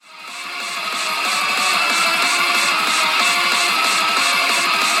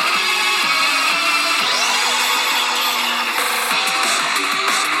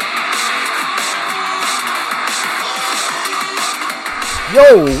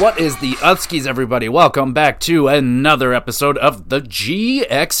Yo, what is the Upskis, everybody? Welcome back to another episode of the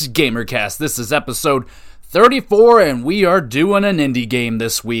GXGamerCast. This is episode 34, and we are doing an indie game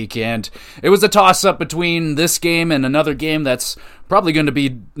this week, and it was a toss-up between this game and another game that's probably going to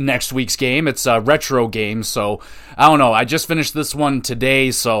be next week's game. It's a retro game, so I don't know. I just finished this one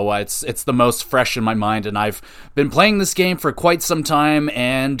today, so it's the most fresh in my mind, and I've been playing this game for quite some time,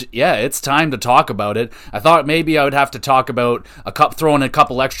 and yeah, it's time to talk about it. I thought maybe I would have to talk about throw in a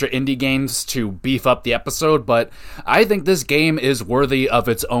couple extra indie games to beef up the episode, but I think this game is worthy of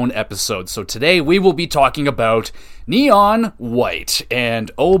its own episode. So today we will be talking about Neon White,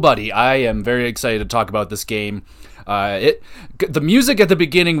 and oh buddy, I am very excited to talk about this game. The music at the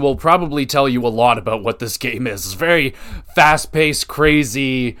beginning will probably tell you a lot about what this game is. It's very fast-paced,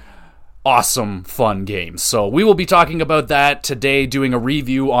 crazy, awesome, fun game. So we will be talking about that today, doing a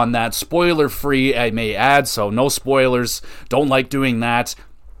review on that. Spoiler-free, I may add, so no spoilers. Don't like doing that.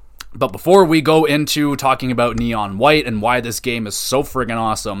 But before we go into talking about Neon White and why this game is so friggin'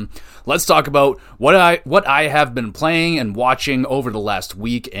 awesome, let's talk about what I have been playing and watching over the last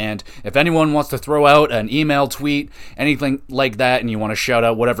week. And if anyone wants to throw out an email, tweet, anything like that, and you want to shout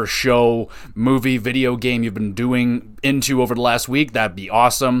out whatever show, movie, video game you've been doing into over the last week, that'd be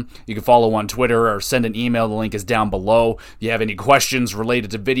awesome. You can follow on Twitter or send an email. The link is down below. If you have any questions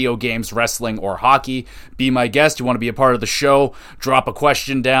related to video games, wrestling, or hockey, be my guest. You want to be a part of the show, drop a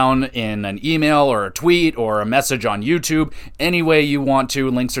question down in an email or a tweet or a message on YouTube. Any way you want to,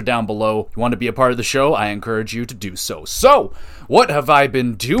 links are down below. You want to be a part of the show, I encourage you to do so. So, what have I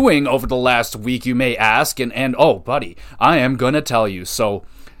been doing over the last week, you may ask? And oh, buddy, I am gonna tell you. So,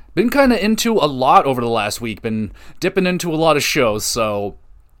 been kind of into a lot over the last week. Been dipping into a lot of shows. So,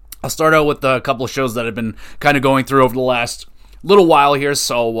 I'll start out with a couple of shows that I've been kind of going through over the last little while here.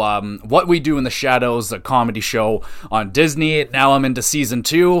 So, What We Do in the Shadows, a comedy show on Disney. Now I'm into season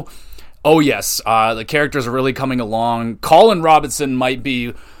 2. Oh yes, the characters are really coming along. Colin Robinson might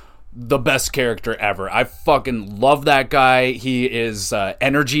be the best character ever. I fucking love that guy. He is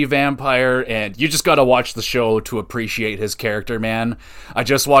energy vampire, and you just gotta watch the show to appreciate his character, man. I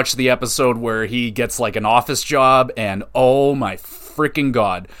just watched the episode where he gets like an office job, and oh my freaking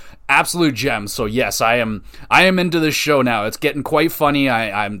god, absolute gem. So yes, I am into this show now. It's getting quite funny.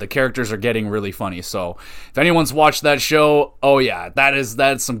 The characters are getting really funny. So if anyone's watched that show, oh yeah,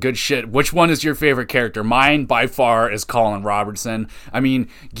 that's some good shit. Which one is your favorite character? Mine by far is Colin Robertson. I mean,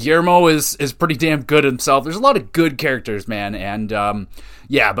 Guillermo is pretty damn good himself. There's a lot of good characters, man, and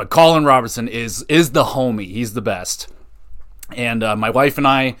yeah, but Colin Robertson is the homie. He's the best. And my wife and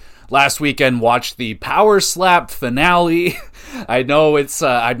I last weekend watched the Power Slap finale. I know it's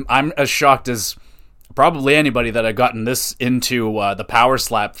I'm as shocked as probably anybody that I've gotten this into the Power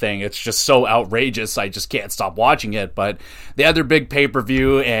Slap thing. It's just so outrageous. I just can't stop watching it. But they had their big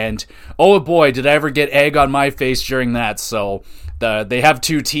pay-per-view, and oh boy, did I ever get egg on my face during that. So they have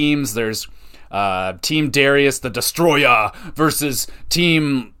two teams. There's Team Darius the Destroyer versus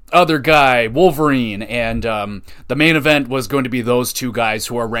Team other guy, Wolverine, and the main event was going to be those two guys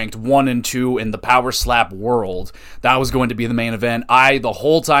who are ranked 1 and 2 in the Power Slap world. That was going to be the main event. I, the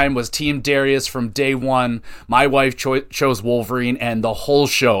whole time, was Team Darius from day one. My wife chose Wolverine, and the whole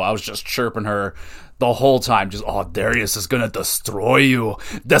show, I was just chirping her the whole time. Just, oh, Darius is gonna destroy you.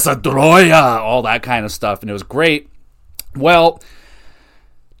 Destroy all that kind of stuff, and it was great. Well,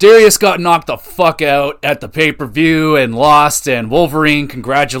 Darius got knocked the fuck out at the pay-per-view and lost, and Wolverine,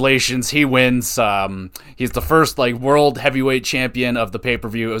 congratulations, he wins. He's the first, world heavyweight champion of the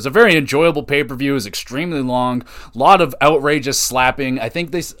pay-per-view. It was a very enjoyable pay-per-view. It was extremely long. A lot of outrageous slapping. I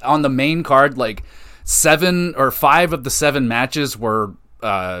think on the main card, 7 or 5 of the 7 matches were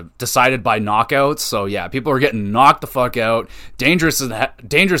decided by knockouts. So yeah, people are getting knocked the fuck out. Dangerous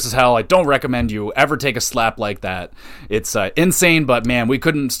as hell. I don't recommend you ever take a slap like that. It's insane, but man, we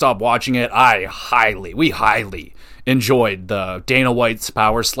couldn't stop watching it. We highly enjoyed the Dana White's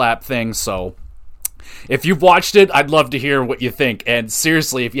Power Slap thing. So if you've watched it, I'd love to hear what you think. And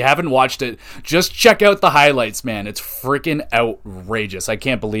seriously, if you haven't watched it, just check out the highlights, man. It's freaking outrageous. I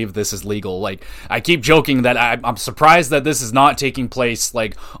can't believe this is legal. I keep joking that I'm surprised that this is not taking place,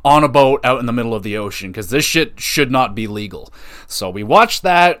 on a boat out in the middle of the ocean, because this shit should not be legal. So we watched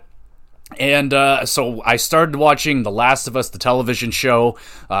that. And so I started watching The Last of Us, the television show.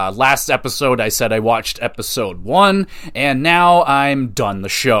 Last episode, I said I watched episode 1, and now I'm done the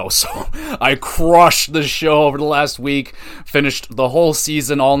show. So I crushed the show over the last week, finished the whole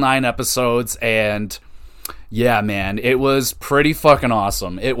season, all 9 episodes, and yeah, man, it was pretty fucking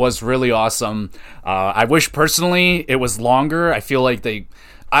awesome. It was really awesome. I wish personally it was longer. I feel like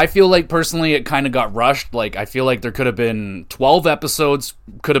I feel like personally it kind of got rushed. Like, I feel like there could have been 12 episodes,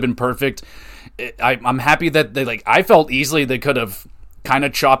 could have been perfect. I'm happy that I felt easily they could have kind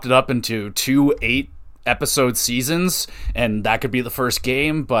of chopped it up into 2 8-episode seasons, and that could be the first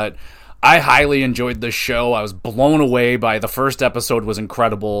game, but I highly enjoyed this show. I was blown away by the first episode. Was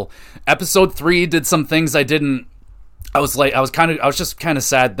incredible. Episode 3 did some things I didn't. I was just kind of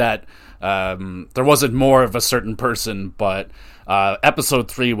sad that there wasn't more of a certain person, but episode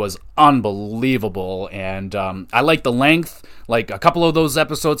 3 was unbelievable, and I like the length. Like, a couple of those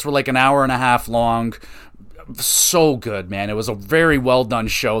episodes were like an hour and a half long. So good, man. It was a very well done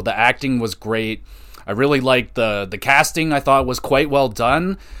show. The acting was great. I really liked the casting. I thought was quite well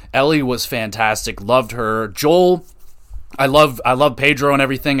done. Ellie was fantastic. Loved her. Joel, I love Pedro and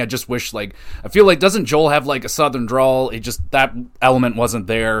everything. I just wish, I feel like, doesn't Joel have like a southern drawl? It just, that element wasn't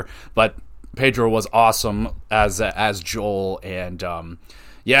there. But Pedro was awesome as Joel, and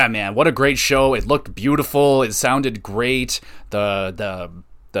yeah, man, what a great show. It looked beautiful. It sounded great. The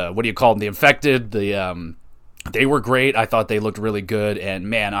what do you call them? The infected. They were great. I thought they looked really good, and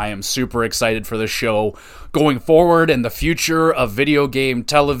man, I am super excited for this show going forward and the future of video game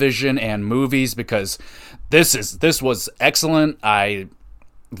television and movies, because this was excellent. I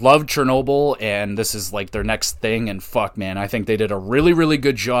loved Chernobyl, and this is like their next thing, and fuck, man, I think they did a really, really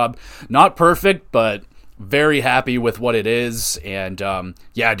good job. Not perfect, but very happy with what it is, and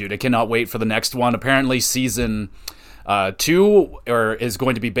yeah, dude, I cannot wait for the next one. Apparently season 2 is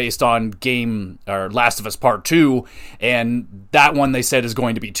going to be based on Last of Us Part 2, and that one they said is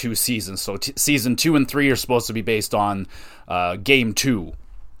going to be 2 seasons. So season 2 and 3 are supposed to be based on Game 2.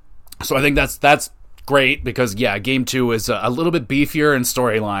 So I think that's great, because yeah, Game 2 is a little bit beefier in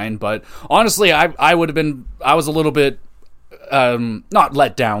storyline, but honestly, I was a little bit not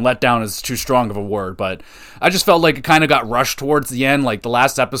let down. Let down is too strong of a word, but I just felt like it kind of got rushed towards the end. Like the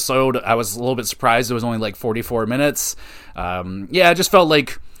last episode, I was a little bit surprised it was only like 44 minutes. Yeah, I just felt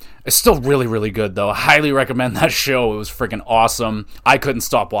like it's still really, really good, though. I highly recommend that show. It was freaking awesome. I couldn't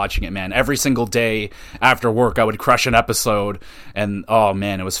stop watching it, man. Every single day after work, I would crush an episode, and oh,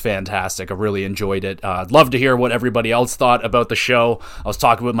 man, it was fantastic. I really enjoyed it. I'd love to hear what everybody else thought about the show. I was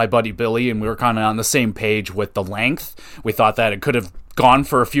talking with my buddy Billy, and we were kind of on the same page with the length. We thought that it could have gone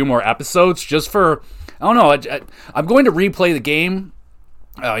for a few more episodes, just for, I don't know, I'm going to replay the game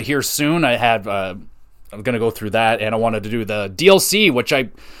here soon. I'm going to go through that, and I wanted to do the DLC, which I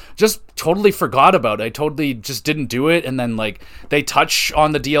just totally forgot about. I totally just didn't do it, and then they touch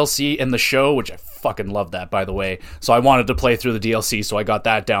on the DLC in the show, which I fucking love that, by the way. So I wanted to play through the DLC, so I got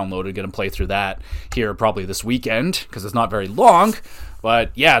that downloaded. Gonna play through that here probably this weekend, because it's not very long.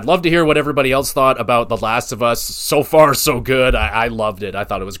 But yeah, I'd love to hear what everybody else thought about The Last of Us. So far, so good. I loved it. I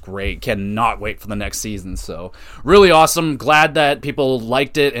thought it was great. Cannot wait for the next season. So really awesome. Glad that people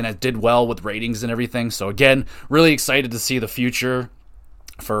liked it and it did well with ratings and everything. So again, really excited to see the future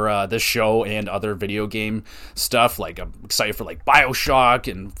for this show and other video game stuff. I'm excited for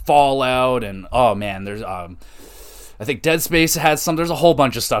BioShock and Fallout, and oh man, there's I think Dead Space has there's a whole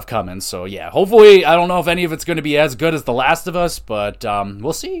bunch of stuff coming. So yeah, hopefully, I don't know if any of it's going to be as good as The Last of Us, but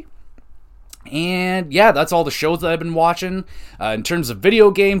we'll see. And yeah, that's all the shows that I've been watching. In terms of video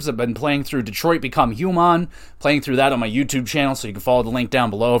games, I've been playing through Detroit Become Human, playing through that on my YouTube channel, so you can follow the link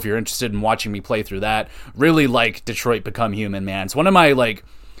down below if you're interested in watching me play through that. Really like Detroit Become Human, man. It's one of my,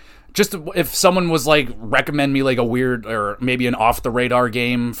 just if someone was recommend me a weird or maybe an off the radar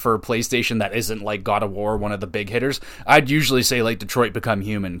game for PlayStation that isn't God of War, one of the big hitters, I'd usually say Detroit Become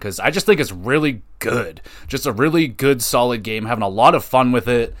Human, because I just think it's really good. Just a really good, solid game. Having a lot of fun with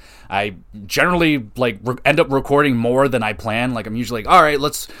it. I generally end up recording more than I plan. I'm usually all right,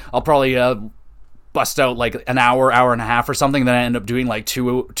 I'll probably bust out an hour and a half or something. Then I end up doing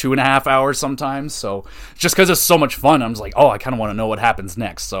 2.5 hours sometimes. So just because it's so much fun, I'm just oh, I kind of want to know what happens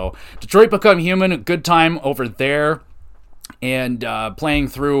next. So Detroit Become Human, a good time over there. And playing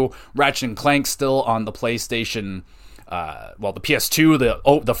through Ratchet and Clank still on the PlayStation. The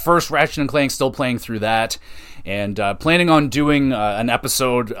PS2, the first Ratchet and Clank, still playing through that, and planning on doing an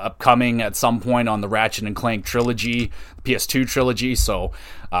episode upcoming at some point on the Ratchet and Clank trilogy, the PS2 trilogy. So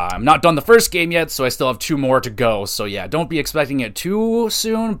I'm not done the first game yet, so I still have 2 more to go. So yeah, don't be expecting it too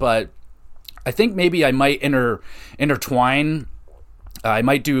soon, but I think maybe I might intertwine. I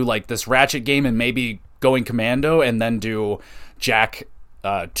might do this Ratchet game and maybe Going Commando, and then do Jak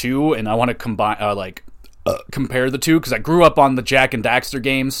 2, and I want to combine compare the two, because I grew up on the Jak and Daxter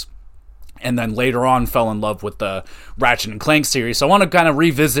games, and then later on fell in love with the Ratchet and Clank series. So I want to kind of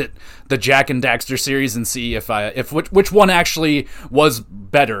revisit the Jak and Daxter series and see if which one actually was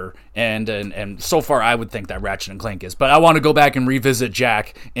better. And so far I would think that Ratchet and Clank is. But I want to go back and revisit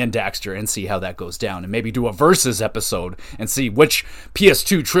Jak and Daxter and see how that goes down, and maybe do a versus episode and see which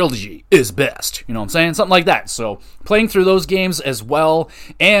PS2 trilogy is best. You know what I'm saying? Something like that. So playing through those games as well.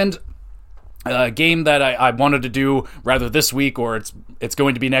 And a game that I wanted to do rather this week, or it's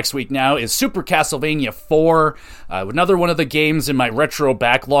going to be next week now, is Super Castlevania 4. Another one of the games in my retro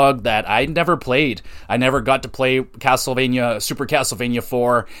backlog that I never played. I never got to play Super Castlevania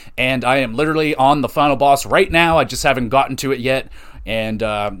 4, and I am literally on the final boss right now. I just haven't gotten to it yet, and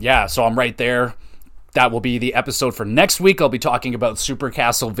so I'm right there. That will be the episode for next week. I'll be talking about Super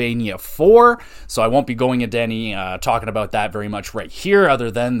Castlevania 4, so I won't be going into any talking about that very much right here,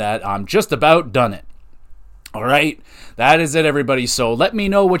 other than that I'm just about done it. All right, that is it, everybody. So let me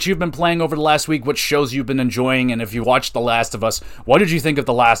know what you've been playing over the last week, what shows you've been enjoying, and if you watched The Last of Us, what did you think of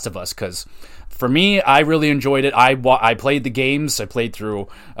The Last of Us? Because for me, I really enjoyed it. I played the games. I played through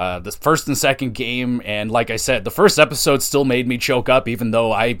the first and second game, and like I said, the first episode still made me choke up, even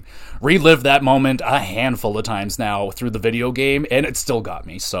though I relived that moment a handful of times now through the video game, and it still got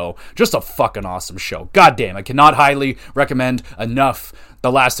me. So just a fucking awesome show. God damn, I cannot highly recommend enough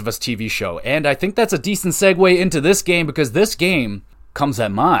The Last of Us TV show. And I think that's a decent segue into this game, because this game comes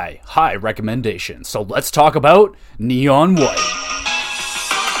at my high recommendation. So let's talk about Neon White.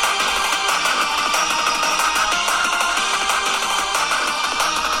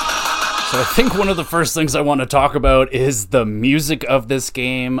 So I think one of the first things I want to talk about is the music of this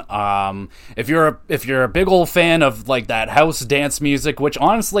game. If you're a big old fan of like that house dance music, which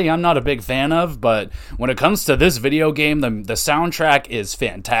honestly I'm not a big fan of, but when it comes to this video game, the soundtrack is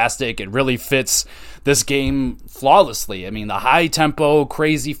fantastic. It really fits this game flawlessly. I mean, the high tempo,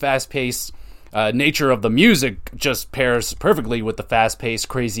 crazy fast paced nature of the music just pairs perfectly with the fast-paced,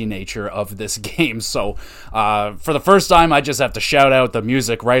 crazy nature of this game. So, for the first time, I just have to shout out the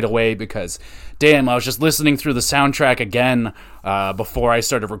music right away, because, damn, I was just listening through the soundtrack again before I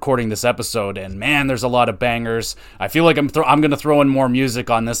started recording this episode, and man, there's a lot of bangers. I feel like I'm going to throw in more music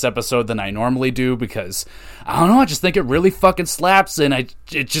on this episode than I normally do, because, I don't know, I just think it really fucking slaps, and I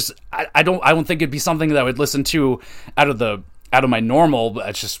don't think it'd be something that I would listen to out of my normal.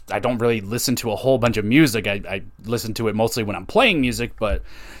 It's just, I don't really listen to a whole bunch of music. I listen to it mostly when I'm playing music, but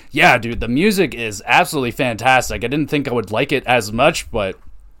yeah, dude, the music is absolutely fantastic. I didn't think I would like it as much, but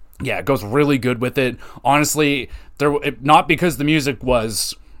yeah, it goes really good with it. Honestly, not because the music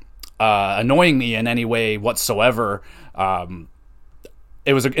was annoying me in any way whatsoever.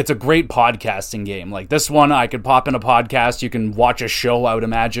 It's a great podcasting game. Like this one, I could pop in a podcast. You can watch a show, I would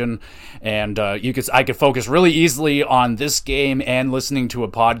imagine, and I could focus really easily on this game and listening to a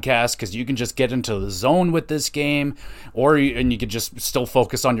podcast, because you can just get into the zone with this game, and you could just still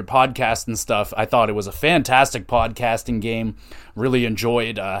focus on your podcast and stuff. I thought it was a fantastic podcasting game. Really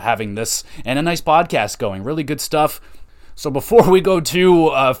enjoyed having this and a nice podcast going. Really good stuff. So before we go too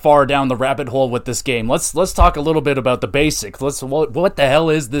far down the rabbit hole with this game, let's talk a little bit about the basics. What the hell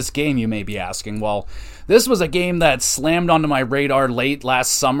is this game, you may be asking? Well, this was a game that slammed onto my radar late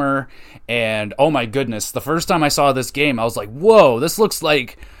last summer, and oh my goodness, the first time I saw this game, I was like, whoa, this looks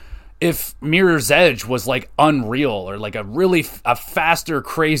like if Mirror's Edge was like Unreal, or like a faster,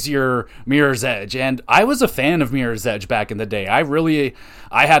 crazier Mirror's Edge. And I was a fan of Mirror's Edge back in the day.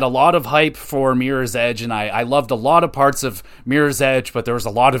 I had a lot of hype for Mirror's Edge, and I loved a lot of parts of Mirror's Edge, but there was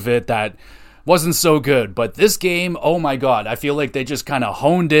a lot of it that wasn't so good. But this game, oh my god, I feel like they just kind of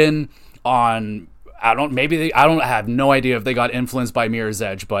honed in on, I have no idea if they got influenced by Mirror's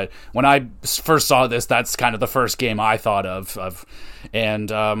Edge, but when I first saw this, that's kind of the first game I thought of.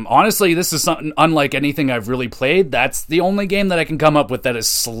 And honestly, this is something unlike anything I've really played. That's the only game that I can come up with that is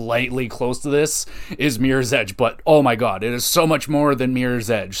slightly close to this, is Mirror's Edge. But oh my god, it is so much more than Mirror's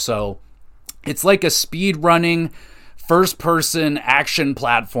Edge. So it's like a speed-running, first-person action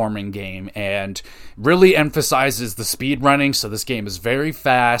platforming game, and really emphasizes the speed running. So this game is very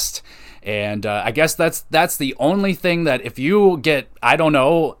fast. And I guess that's the only thing that if you get, I don't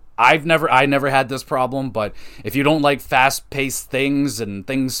know, I never had this problem, but if you don't like fast-paced things and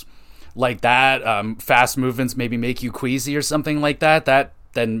things like that, fast movements maybe make you queasy or something like that,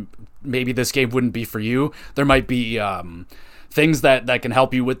 then maybe this game wouldn't be for you. There might be things that can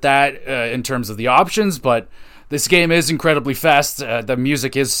help you with that in terms of the options, but this game is incredibly fast. The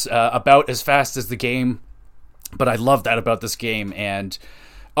music is about as fast as the game, but I love that about this game. And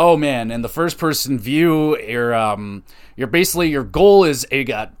oh man, in the first-person you're basically, your goal is, you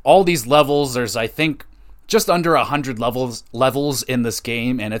got all these levels. There's, I think, just under 100 levels in this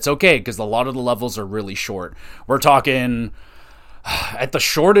game, and it's okay because a lot of the levels are really short. We're talking, at the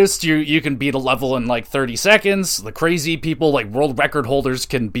shortest, you can beat a level in like 30 seconds. The crazy people, like world record holders,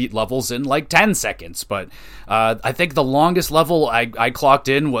 can beat levels in like 10 seconds. But I think the longest level I clocked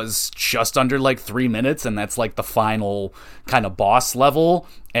in was just under like 3 minutes, and that's like the final kind of boss level.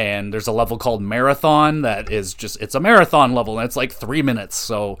 And there's a level called Marathon that is it's a marathon level, and it's like 3 minutes.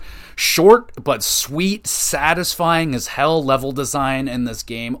 So short but sweet, satisfying as hell level design in this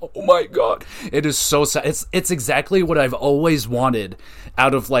game. Oh my god, it is so it's exactly what I've always wanted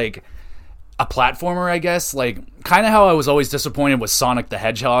out of like a platformer, I guess. Like kind of how I was always disappointed with Sonic the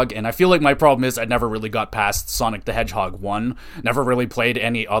Hedgehog, and I feel like my problem is I never really got past Sonic the Hedgehog 1, never really played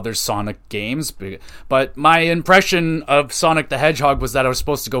any other Sonic games, but my impression of Sonic the Hedgehog was that I was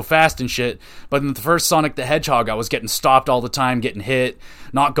supposed to go fast and shit, but in the first Sonic the Hedgehog I was getting stopped all the time, getting hit,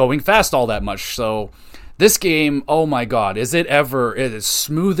 not going fast all that much. So this game, oh my god, it is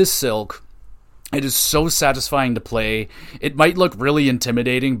smooth as silk. It is so satisfying to play. It might look really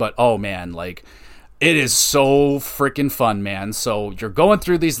intimidating, but oh man, like, it is so freaking fun, man. So you're going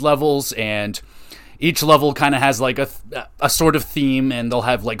through these levels, and each level kind of has like a sort of theme, and they'll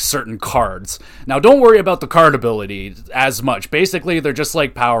have like certain cards. Now, don't worry about the card ability as much. Basically, they're just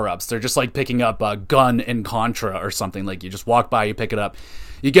like power-ups. They're just like picking up a gun in Contra or something. Like, you just walk by, you pick it up,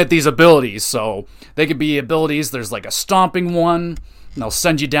 you get these abilities. So they could be abilities. There's like a stomping one, and they'll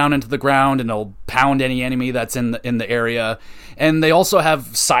send you down into the ground, and they'll pound any enemy that's in the area. And they also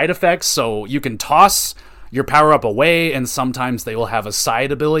have side effects, so you can toss your power-up away, and sometimes they will have a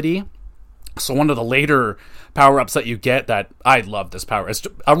side ability. So one of the later power-ups that you get, that I love this power, is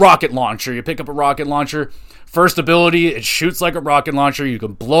a rocket launcher. You pick up a rocket launcher. First ability, it shoots like a rocket launcher. You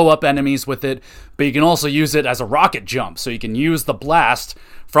can blow up enemies with it, but you can also use it as a rocket jump. So you can use the blast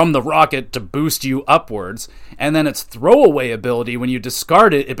from the rocket to boost you upwards. And then its throwaway ability, when you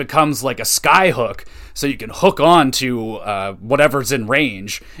discard it, it becomes like a sky hook. So you can hook on to whatever's in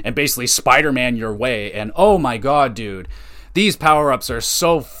range and basically Spider-Man your way. And oh my god, dude, these power-ups are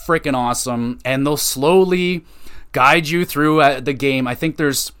so freaking awesome, and they'll slowly guide you through the game. I think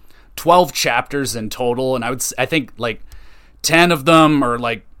there's 12 chapters in total, and I think like 10 of them are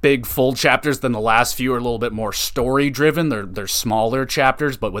like big full chapters, then the last few are a little bit more story driven. They're smaller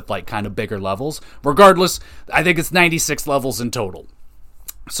chapters, but with like kind of bigger levels. Regardless, I think it's 96 levels in total.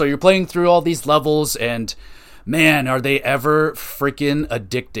 So you're playing through all these levels, and man, are they ever freaking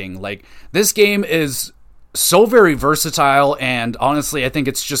addicting. Like, this game is so very versatile, and honestly, I think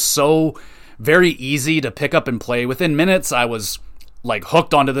it's just so very easy to pick up and play. Within minutes, I was like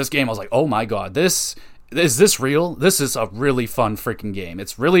hooked onto this game. I was like, oh my god, is this real? This is a really fun freaking game.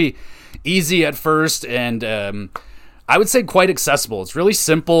 It's really easy at first, and I would say quite accessible. It's really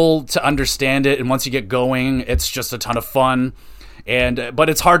simple to understand it, and once you get going, it's just a ton of fun. But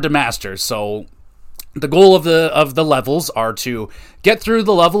it's hard to master. So the goal of the levels are to get through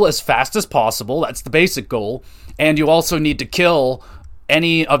the level as fast as possible. That's the basic goal. And you also need to kill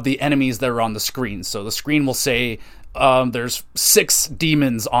any of the enemies that are on the screen. So the screen will say there's 6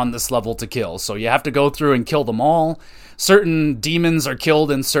 demons on this level to kill. So you have to go through and kill them all. Certain demons are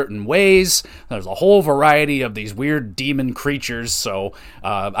killed in certain ways. There's a whole variety of these weird demon creatures. So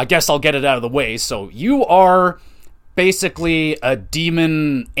I guess I'll get it out of the way. So you are basically a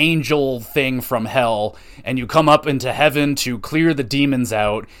demon angel thing from hell, and you come up into heaven to clear the demons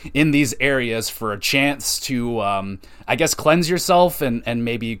out in these areas for a chance to I guess cleanse yourself and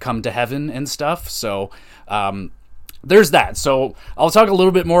maybe come to heaven and stuff. So there's that. So I'll talk a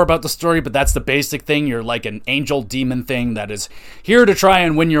little bit more about the story, but that's the basic thing. You're like an angel demon thing that is here to try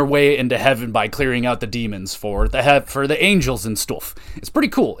and win your way into heaven by clearing out the demons for the angels and stuff. It's pretty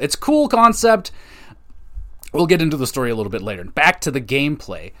cool. It's a cool concept. We'll get into the story a little bit later. Back to the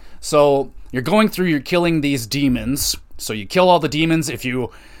gameplay. So you're going through, you're killing these demons. So you kill all the demons. If you,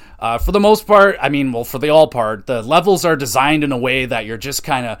 for the most part, for the all part, the levels are designed in a way that you're just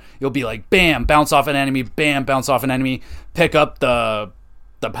kind of, you'll be like, bam, bounce off an enemy, bam, bounce off an enemy, pick up the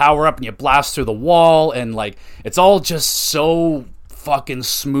power up, and you blast through the wall, and like, it's all just so fucking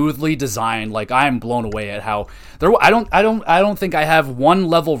smoothly designed. Like, I'm blown away at how I don't think I have one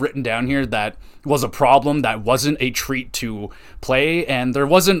level written down here that was a problem, that wasn't a treat to play. And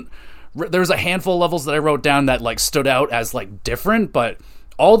there's a handful of levels that I wrote down that like stood out as like different, but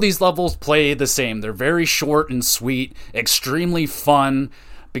all these levels play the same. They're very short and sweet, extremely fun,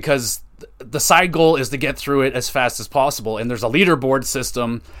 because the side goal is to get through it as fast as possible. And there's a leaderboard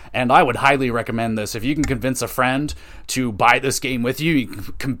system, and I would highly recommend this. If you can convince a friend to buy this game with you, you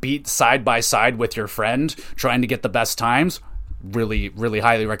can compete side by side with your friend trying to get the best times. really, really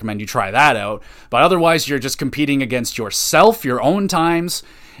highly recommend you try that out. But otherwise, you're just competing against yourself, your own times,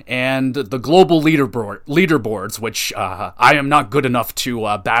 and the global leaderboards, which I am not good enough to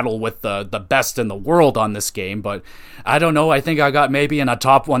battle with the best in the world on this game. But I don't know, I think I got maybe in a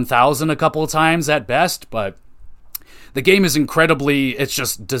top 1,000 a couple of times at best, but the game is it's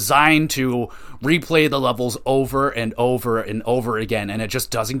just designed to replay the levels over and over and over again, and it just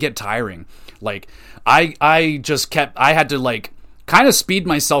doesn't get tiring. Like, I had to, like, kind of speed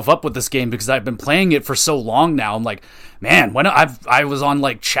myself up with this game because I've been playing it for so long now. I'm like, man, I was on,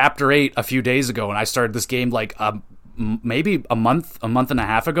 like, Chapter 8 a few days ago, and I started this game, like, maybe a month and a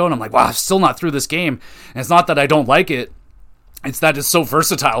half ago, and I'm like, wow, I'm still not through this game. And it's not that I don't like it, it's that it's so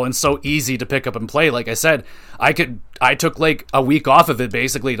versatile and so easy to pick up and play. Like I said, I took like a week off of it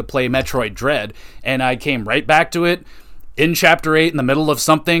basically to play Metroid Dread, and I came right back to it in Chapter 8 in the middle of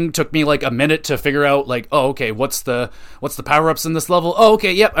something. Took me like a minute to figure out, like, oh, okay, what's the power-ups in this level? Oh,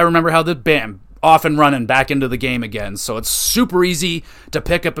 okay, yep, I remember how bam, off and running back into the game again. So it's super easy to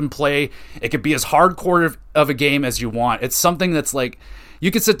pick up and play. It could be as hardcore of a game as you want. It's something that's like, you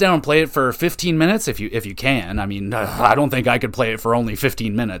could sit down and play it for 15 minutes if you can. I mean, I don't think I could play it for only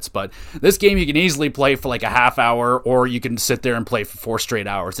 15 minutes, but this game you can easily play for like a half hour, or you can sit there and play for 4 straight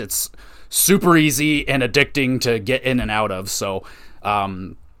hours. It's super easy and addicting to get in and out of. So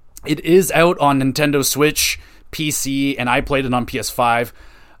it is out on Nintendo Switch, PC, and I played it on PS5.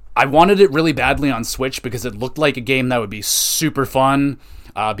 I wanted it really badly on Switch because it looked like a game that would be super fun.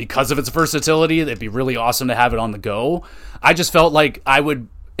 Because of its versatility, it'd be really awesome to have it on the go. I just felt like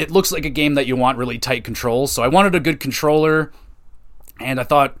it looks like a game that you want really tight controls, so I wanted a good controller, and I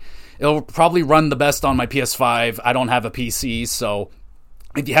thought it'll probably run the best on my PS5. I don't have a PC, so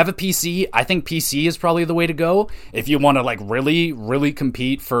if you have a PC, I think PC is probably the way to go. If you want to like really, really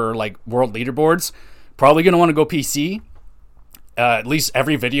compete for like world leaderboards, probably going to want to go PC. At least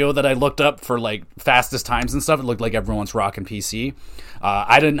every video that I looked up for like fastest times and stuff, it looked like everyone's rocking PC.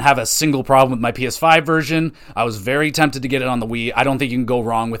 I didn't have a single problem with my PS5 version. I was very tempted to get it on the Wii. I don't think you can go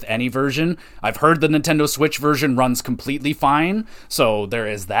wrong with any version. I've heard the Nintendo Switch version runs completely fine, so there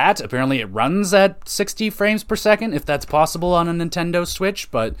is that. Apparently it runs at 60 frames per second, if that's possible on a Nintendo Switch.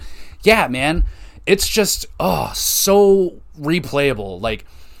 But yeah, man, it's just, so replayable. Like,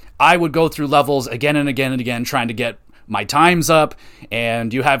 I would go through levels again and again and again trying to get my time's up,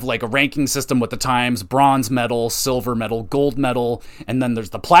 and you have like a ranking system with the times: bronze medal, silver medal, gold medal, and then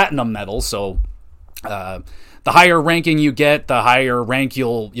there's the platinum medal. So the higher ranking you get, the higher rank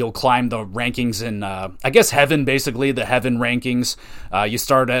you'll climb the rankings in, I guess, heaven, basically, the heaven rankings. You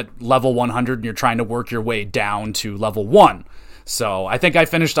start at level 100 and you're trying to work your way down to level 1. So I think I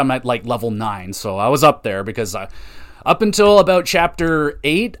finished, I'm at like level 9, so I was up there because up until about Chapter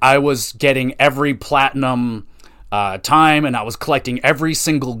 8, I was getting every platinum time, and I was collecting every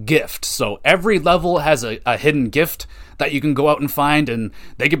single gift. So every level has a hidden gift that you can go out and find, and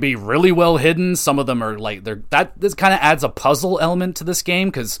they could be really well hidden. Some of them are like, this kind of adds a puzzle element to this game,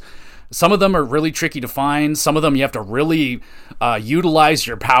 because some of them are really tricky to find. Some of them you have to really utilize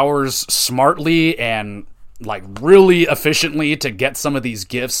your powers smartly and like really efficiently to get some of these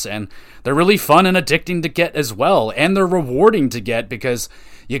gifts, and they're really fun and addicting to get as well, and they're rewarding to get because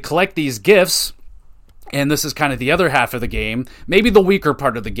you collect these gifts. And this is kind of the other half of the game, maybe the weaker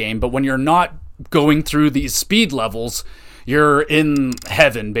part of the game, but when you're not going through these speed levels, you're in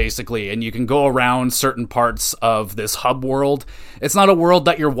heaven, basically, and you can go around certain parts of this hub world. It's not a world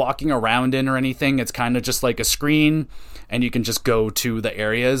that you're walking around in or anything. It's kind of just like a screen, and you can just go to the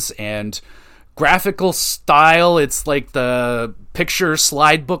areas. And graphical style, it's like the picture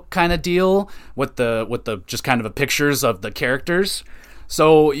slide book kind of deal with the just kind of a pictures of the characters.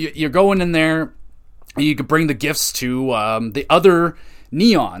 So you're going in there. You could bring the gifts to the other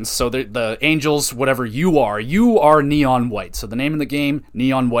neons. So the angels, whatever you are neon white. So the name of the game,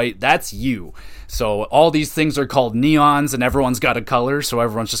 Neon White, that's you. So all these things are called neons, and everyone's got a color. So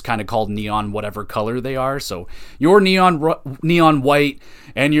everyone's just kind of called neon, whatever color they are. So you're neon white,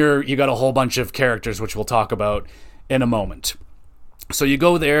 and you got a whole bunch of characters, which we'll talk about in a moment. So you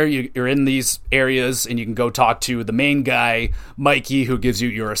go there, you're in these areas, and you can go talk to the main guy, Mikey, who gives you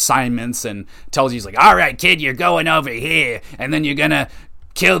your assignments and tells you, he's like, all right, kid, you're going over here, and then you're going to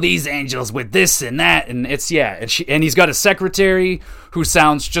kill these angels with this and that, and and he's got a secretary who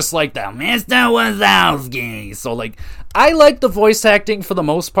sounds just like the Mr. Wazowski. So, like, I like the voice acting for the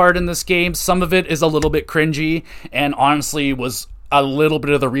most part in this game. Some of it is a little bit cringy, and honestly was a little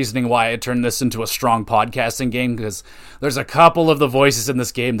bit of the reasoning why I turned this into a strong podcasting game, because there's a couple of the voices in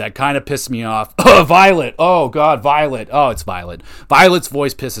this game that kind of piss me off. Oh, Violet. Oh, God, Violet. Oh, it's Violet. Violet's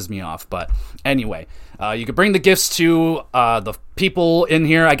voice pisses me off. But anyway, you could bring the gifts to the people in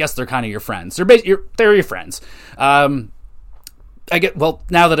here. I guess they're kind of your friends. They're your friends. Well,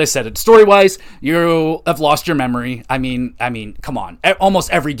 now that I said it, story-wise, you have lost your memory. I mean, come on.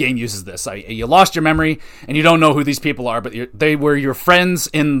 Almost every game uses this. You lost your memory, and you don't know who these people are, but they were your friends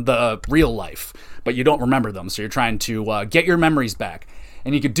in the real life, but you don't remember them, so you're trying to get your memories back.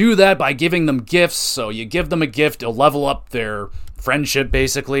 And you could do that by giving them gifts. So you give them a gift, it'll level up their friendship,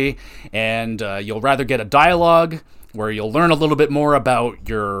 basically, and you'll rather get a dialogue where you'll learn a little bit more about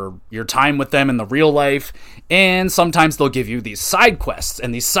your time with them in the real life, and sometimes they'll give you these side quests,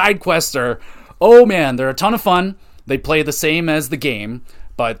 and these side quests are, oh man, they're a ton of fun. They play the same as the game,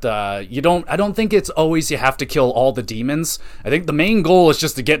 but I don't think it's always you have to kill all the demons. I think the main goal is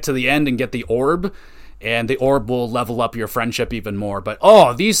just to get to the end and get the orb, and the orb will level up your friendship even more. But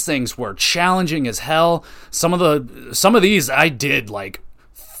oh, these things were challenging as hell. Some of these I did like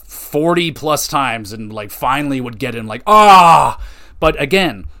 40 plus times and like finally would get in like, but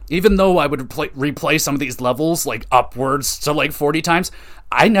again, even though I would replay some of these levels like upwards to like 40 times,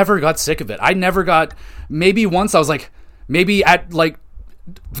 I never got sick of it. Maybe once I was like, maybe at like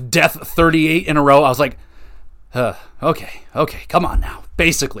death 38 in a row, I was like, okay, come on now.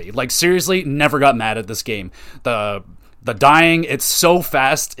 Basically, like seriously, never got mad at this game. The dying, it's so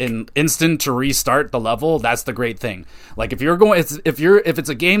fast and instant to restart the level. That's the great thing. Like if it's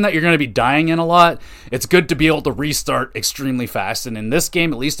a game that you're going to be dying in a lot, it's good to be able to restart extremely fast. And in this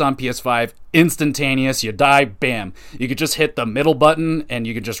game, at least on PS5, instantaneous. You die, bam. You could just hit the middle button and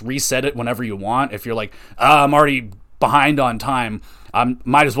you can just reset it whenever you want. If you're like, I'm already behind on time, I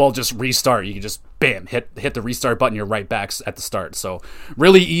might as well just restart. You can just bam, hit the restart button. You're right back at the start. So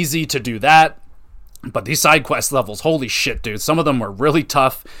really easy to do that. But these side quest levels, holy shit, dude. Some of them were really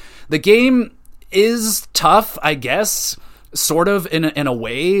tough. The game is tough, I guess, sort of in a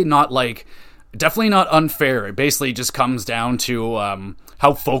way, not like, definitely not unfair. It basically just comes down to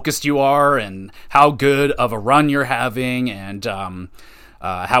how focused you are and how good of a run you're having, and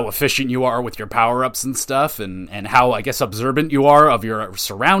how efficient you are with your power-ups and stuff, and how, I guess, observant you are of your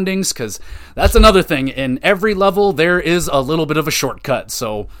surroundings, because that's another thing. In every level, there is a little bit of a shortcut,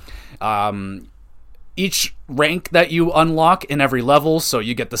 so each rank that you unlock in every level, so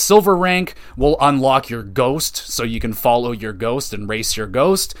you get the silver rank, will unlock your ghost, so you can follow your ghost and race your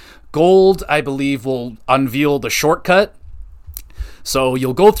ghost. Gold, I believe, will unveil the shortcut. So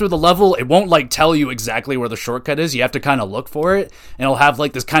you'll go through the level, it won't like tell you exactly where the shortcut is, you have to kind of look for it, and it'll have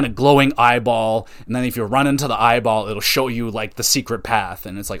like this kind of glowing eyeball, and then if you run into the eyeball, it'll show you like the secret path,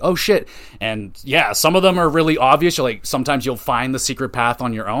 and it's like, oh shit. And yeah, some of them are really obvious. You're like, sometimes you'll find the secret path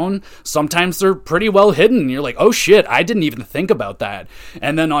on your own, sometimes they're pretty well hidden, you're like, oh shit, I didn't even think about that.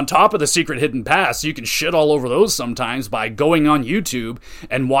 And then on top of the secret hidden paths, you can shit all over those sometimes by going on YouTube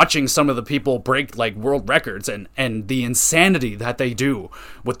and watching some of the people break like world records, and the insanity that they do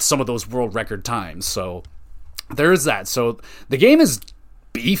with some of those world record times. So there's that. So the game is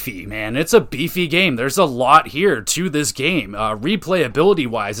beefy, man. It's a beefy game. There's a lot here to this game. Replayability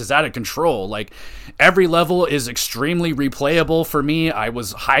wise is out of control. Like every level is extremely replayable for me. I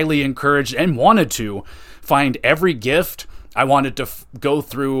was highly encouraged and wanted to find every gift. I wanted to go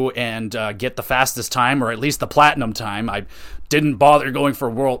through and get the fastest time, or at least the platinum time. I didn't bother going for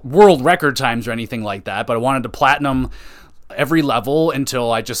world record times or anything like that, but I wanted to platinum every level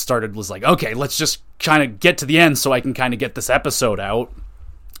until I just was like, okay, let's just kind of get to the end so I can kind of get this episode out.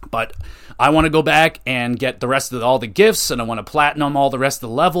 But I want to go back and get the rest of all the gifts, and I want to platinum all the rest of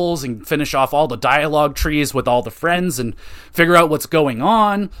the levels and finish off all the dialogue trees with all the friends and figure out what's going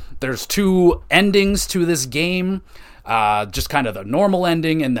on. There's 2 endings to this game. Just kind of the normal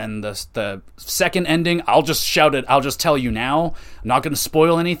ending, and then the second ending. I'll just shout it. I'll just tell you now. I'm not going to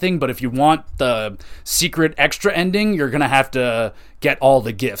spoil anything, but if you want the secret extra ending, you're going to have to get all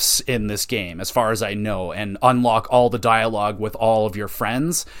the gifts in this game, as far as I know, and unlock all the dialogue with all of your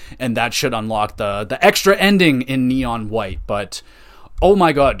friends, and that should unlock the extra ending in Neon White. But oh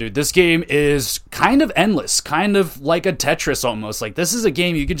my god, dude, this game is kind of endless, kind of like a Tetris almost. Like, this is a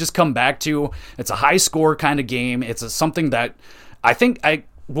game you can just come back to. It's a high score kind of game. It's something that I think I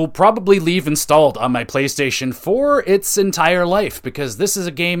will probably leave installed on my PlayStation for its entire life, because this is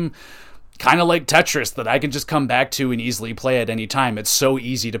a game kind of like Tetris that I can just come back to and easily play at any time. It's so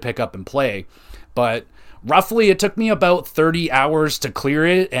easy to pick up and play. But roughly, it took me about 30 hours to clear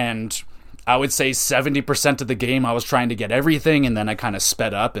it, and I would say 70% of the game I was trying to get everything, and then I kind of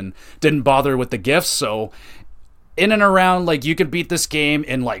sped up and didn't bother with the gifts. So in and around, like, you could beat this game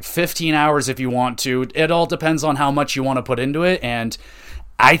in like 15 hours if you want to. It all depends on how much you want to put into it, and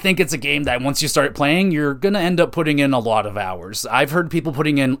I think it's a game that once you start playing, you're going to end up putting in a lot of hours. I've heard people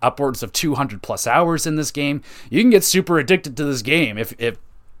putting in upwards of 200 plus hours in this game. You can get super addicted to this game if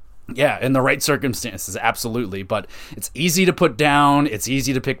yeah, in the right circumstances, absolutely. But it's easy to put down. It's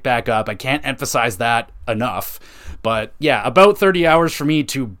easy to pick back up. I can't emphasize that enough. But yeah, about 30 hours for me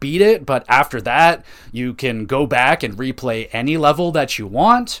to beat it. But after that, you can go back and replay any level that you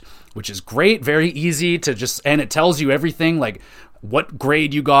want, which is great. Very easy to just, and it tells you everything, like what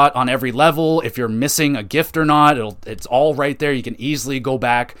grade you got on every level, if you're missing a gift or not. It's all right there. You can easily go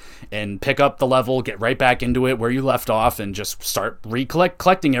back and pick up the level, get right back into it where you left off, and just start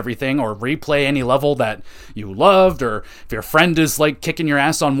collecting everything, or replay any level that you loved. Or if your friend is like kicking your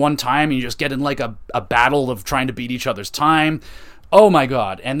ass on one time and you just get in like a battle of trying to beat each other's time. Oh my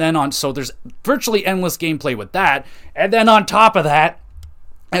god. And then so there's virtually endless gameplay with that. And then on top of that,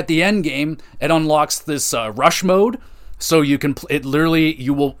 at the end game, it unlocks this rush mode. So you can,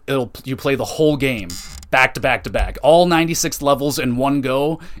 you play the whole game back to back to back, all 96 levels in one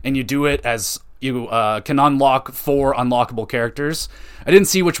go, and you do it as you can unlock 4 unlockable characters. I didn't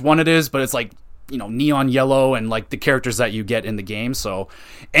see which one it is, but it's like, neon yellow and like the characters that you get in the game. So,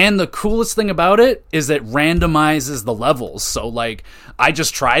 and the coolest thing about it is it randomizes the levels. So like, I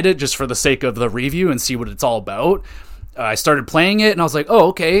just tried it just for the sake of the review and see what it's all about. I started playing it, and I was like, oh,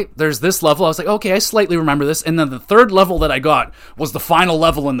 okay, there's this level. I was like, okay, I slightly remember this. And then the third level that I got was the final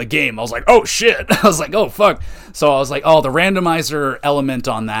level in the game. I was like, oh, shit. I was like, oh, fuck. So I was like, oh, the randomizer element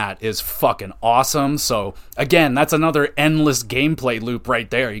on that is fucking awesome. So, again, that's another endless gameplay loop right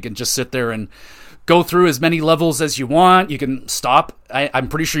there. You can just sit there and go through as many levels as you want. You can stop. I'm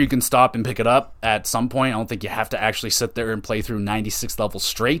pretty sure you can stop and pick it up at some point. I don't think you have to actually sit there and play through 96 levels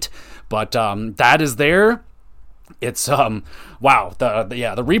straight. But that is there. It's wow, the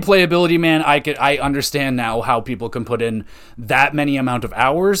replayability, man. I understand now how people can put in that many amount of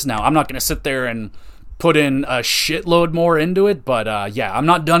hours. Now, I'm not going to sit there and put in a shitload more into it, but yeah, I'm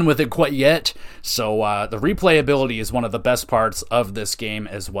not done with it quite yet. So the replayability is one of the best parts of this game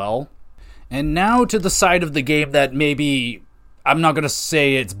as well. And now to the side of the game that maybe, I'm not going to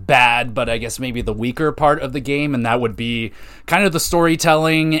say it's bad, but I guess maybe the weaker part of the game, and that would be kind of the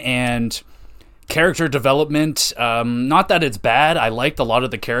storytelling and character development. Not that it's bad. I liked a lot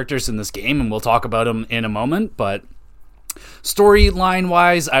of the characters in this game, and we'll talk about them in a moment, but storyline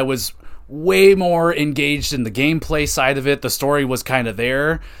wise, I was way more engaged in the gameplay side of it. The story was kind of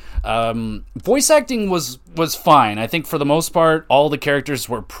there. Voice acting was fine. I think for the most part, all the characters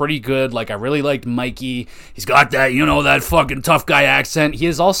were pretty good. Like, I really liked Mikey. He's got that, that fucking tough guy accent. He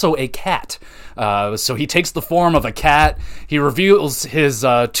is also a cat. So he takes the form of a cat. He reveals his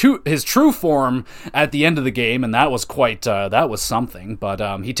true form at the end of the game, and that was that was something.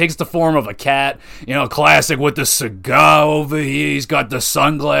 But he takes the form of a cat, classic with the cigar over here. He's got the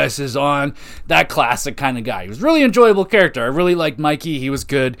sunglasses on. That classic kind of guy. He was a really enjoyable character. I really liked Mikey. He was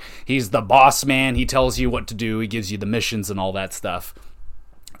good. He's the boss man. He tells you what to do. He gives you the missions and all that stuff.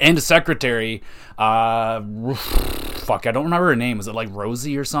 And a secretary, I don't remember her name. Was it like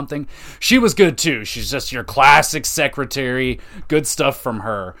Rosie or something? She was good too. She's just your classic secretary. Good stuff from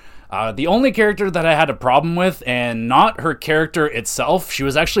her. The only character that I had a problem with, and not her character itself, she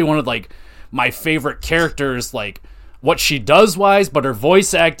was actually one of like my favorite characters, like what she does wise, but her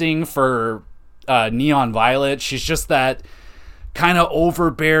voice acting for Neon Violet, she's just that kind of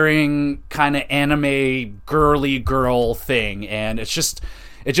overbearing, kind of anime girly girl thing, and it just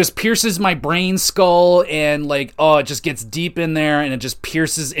pierces my brain skull, and like, it just gets deep in there, and it just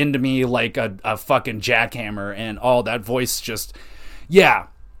pierces into me like a fucking jackhammer, and that voice just, yeah.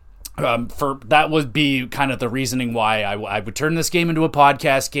 That would be kind of the reasoning why I would turn this game into a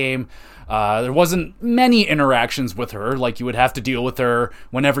podcast game. There wasn't many interactions with her, like you would have to deal with her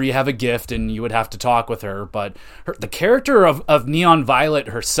whenever you have a gift and you would have to talk with her, but the character of Neon Violet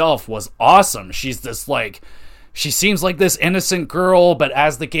herself was awesome. She's this like, she seems like this innocent girl, but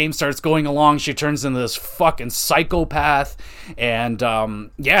as the game starts going along, she turns into this fucking psychopath, and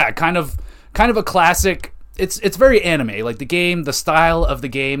yeah, kind of a classic. It's very anime, like the game, the style of the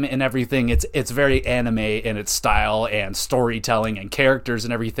game and everything. It's very anime in its style and storytelling and characters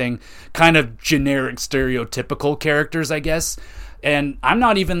and everything. Kind of generic, stereotypical characters, I guess. And I'm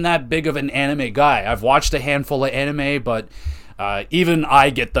not even that big of an anime guy. I've watched a handful of anime, but even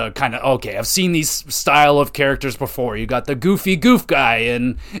I get the kind of, okay, I've seen these style of characters before. You got the goofy goof guy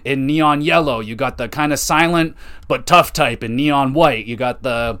in Neon Yellow. You got the kind of silent but tough type in Neon White. You got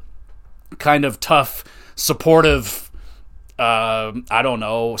the kind of tough, supportive I don't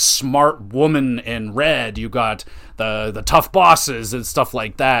know, smart woman in red. You got the tough bosses and stuff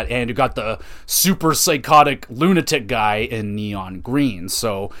like that. And you got the super psychotic lunatic guy in neon green.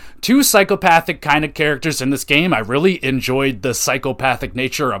 So 2 psychopathic kind of characters in this game. I really enjoyed the psychopathic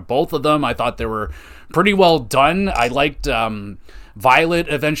nature of both of them. I thought they were pretty well done. I liked Violet.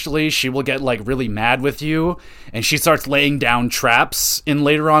 Eventually she will get like really mad with you, and she starts laying down traps in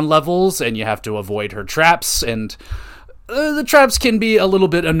later on levels, and you have to avoid her traps. And the traps can be a little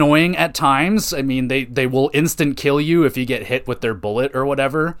bit annoying at times. I mean, they will instant kill you if you get hit with their bullet or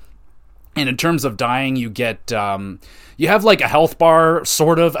whatever. And in terms of dying, you get, you have like a health bar,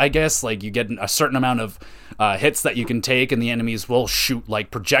 sort of, I guess. Like, you get a certain amount of hits that you can take, and the enemies will shoot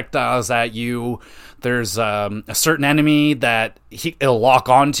like projectiles at you. There's a certain enemy that it'll lock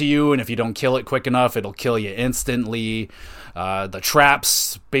onto you, and if you don't kill it quick enough, it'll kill you instantly. The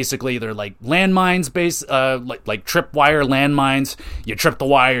traps, basically, they're like landmines, like tripwire landmines. You trip the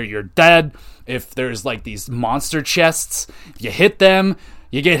wire, you're dead. If there's like these monster chests, you hit them,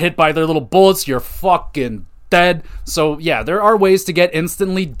 you get hit by their little bullets, you're fucking dead. So yeah, there are ways to get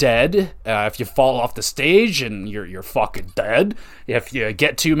instantly dead. If you fall off the stage, and you're fucking dead. If you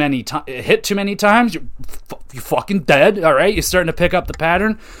get hit too many times, you're fucking dead. All right, you're starting to pick up the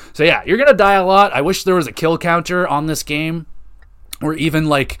pattern. So yeah, you're gonna die a lot. I wish there was a kill counter on this game, or even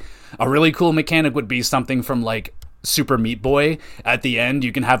like a really cool mechanic would be something from like Super Meat Boy. At the end,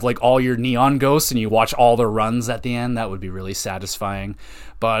 you can have like all your neon ghosts, and you watch all their runs at the end. That would be really satisfying.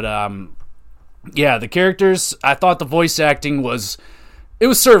 But yeah, the characters, I thought the voice acting was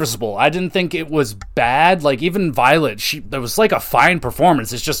serviceable. I didn't think it was bad. Like, even Violet, there was like a fine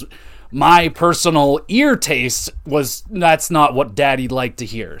performance. It's just my personal ear taste that's not what Daddy liked to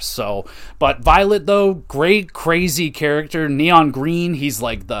hear. So, but Violet, though, great, crazy character. Neon Green, he's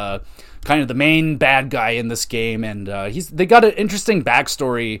like the kind of the main bad guy in this game, and they got an interesting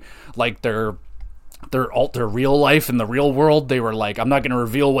backstory. Like, their real life in the real world, they were like, I'm not going to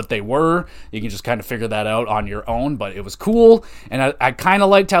reveal what they were. You can just kind of figure that out on your own, but it was cool. And I kind of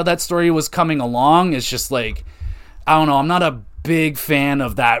liked how that story was coming along. It's just like, I don't know, I'm not a big fan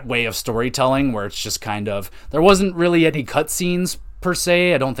of that way of storytelling where it's just kind of, there wasn't really any cutscenes per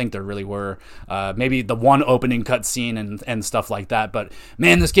se. I don't think there really were. Maybe the one opening cutscene and stuff like that. But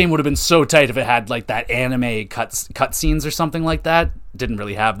man, this game would have been so tight if it had like that anime cutscenes or something like that. Didn't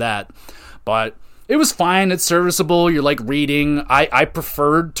really have that. But it was fine. It's serviceable. You're like reading. I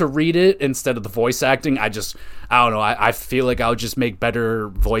preferred to read it instead of the voice acting. I don't know. I feel like I would just make better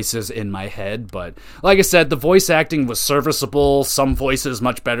voices in my head. But like I said, the voice acting was serviceable. Some voices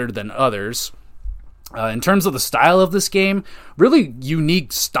much better than others. In terms of the style of this game, really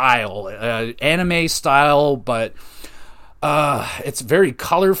unique style. Anime style, but it's very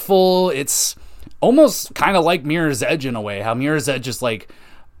colorful. It's almost kind of like Mirror's Edge in a way. How Mirror's Edge is like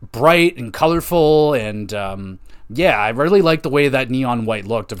bright and colorful, and yeah, I really like the way that Neon White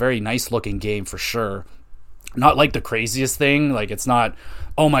looked. A very nice looking game for sure. Not like the craziest thing, like it's not,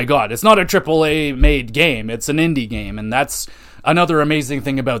 oh my god, it's not a AAA made game, it's an indie game, and that's another amazing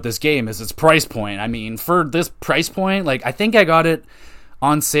thing about this game is its price point. I mean, for this price point, like, I think I got it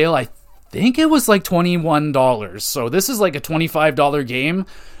on sale, I think it was like $21, so this is like a $25 game.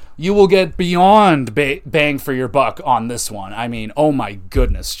 You will get beyond bang for your buck on this one. I mean, oh my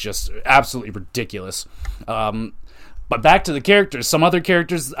goodness, just absolutely ridiculous. But back to the characters. Some other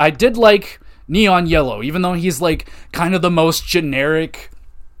characters, I did like Neon Yellow, even though he's like kind of the most generic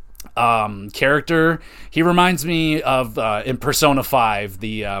character. He reminds me of in Persona 5,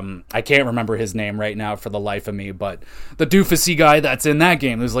 the I can't remember his name right now for the life of me, but the doofusy guy that's in that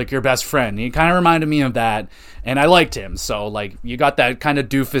game who's like your best friend. He kind of reminded me of that, and I liked him. So like, you got that kind of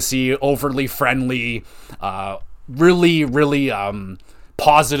doofusy, overly friendly, really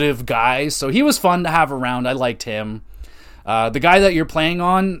positive guy. So he was fun to have around. I liked him. The guy that you're playing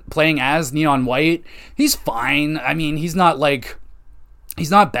as Neon White, he's fine. I mean, he's not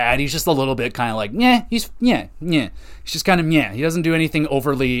bad. He's just a little bit kind of like, he's just kind of, he doesn't do anything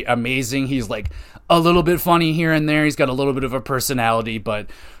overly amazing. He's like a little bit funny here and there. He's got a little bit of a personality, but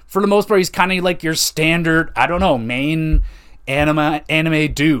for the most part, he's kind of like your standard, I don't know, main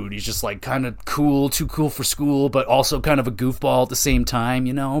anime dude. He's just like kind of cool, too cool for school, but also kind of a goofball at the same time,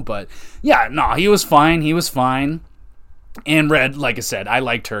 you know? But yeah, no, he was fine. And Red, like I said, I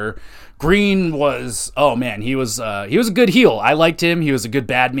liked her. Green was, oh man, he was a good heel. I liked him. He was a good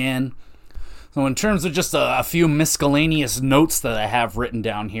bad man. So in terms of just a few miscellaneous notes that I have written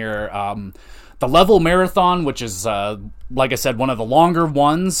down here, the level marathon, which is, like I said, one of the longer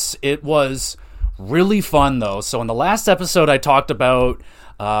ones, it was really fun though. So in the last episode, I talked about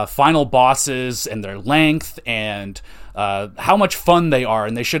final bosses and their length and how much fun they are,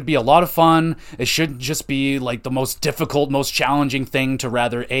 and they should be a lot of fun. It shouldn't just be like the most difficult, most challenging thing to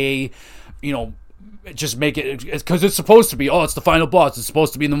rather just make it, because it's supposed to be, it's the final boss, it's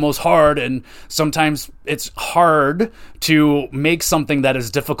supposed to be the most hard, and sometimes it's hard to make something that is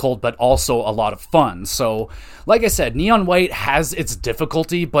difficult but also a lot of fun. So like I said, Neon White has its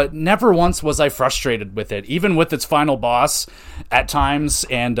difficulty, but never once was I frustrated with it, even with its final boss at times,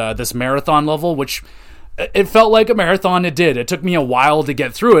 and this marathon level, which it felt like a marathon. It took me a while to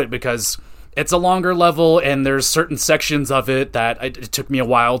get through it because it's a longer level, and there's certain sections of it that it took me a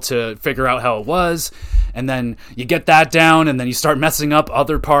while to figure out how it was, and then you get that down, and then you start messing up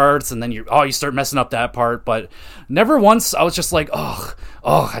other parts, and then you start messing up that part, but never once I was just like,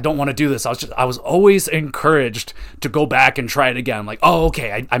 I don't want to do this. I was always encouraged to go back and try it again. I'm like,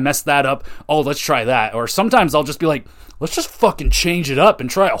 okay, I messed that up. Let's try that. Or sometimes I'll just be like, let's just fucking change it up and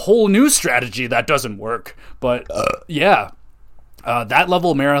try a whole new strategy that doesn't work. But that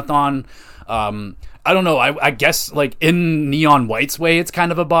level marathon, I don't know, I guess like in Neon White's way, it's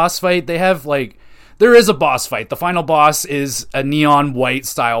kind of a boss fight. There is a boss fight. The final boss is a Neon White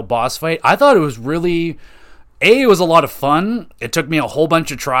style boss fight. I thought it was really, it was a lot of fun. It took me a whole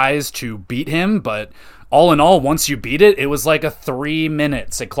bunch of tries to beat him, but all in all, once you beat it, it was like a 3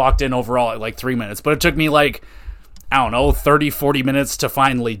 minutes. It clocked in overall at like 3 minutes, but it took me like, I don't know, 30, 40 minutes to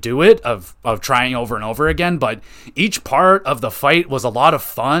finally do it, of trying over and over again. But each part of the fight was a lot of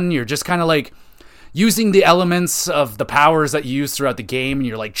fun. You're just kind of like using the elements of the powers that you use throughout the game, and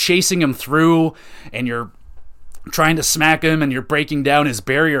you're like chasing him through, and you're trying to smack him, and you're breaking down his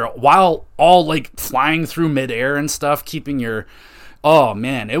barrier while all like flying through midair and stuff, keeping your... Oh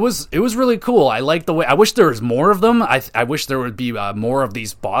man, it was really cool. I like the way... I wish there was more of them. I wish there would be more of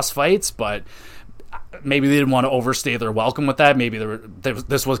these boss fights, but maybe they didn't want to overstay their welcome with that. Maybe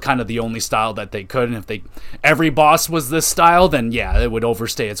this was kind of the only style that they could, and if every boss was this style, then yeah, it would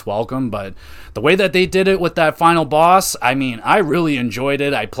overstay its welcome. But the way that they did it with that final boss, I mean, I really enjoyed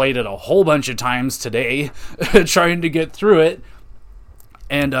it. I played it a whole bunch of times today trying to get through it.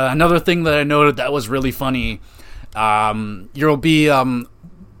 And another thing that I noted that was really funny, you'll be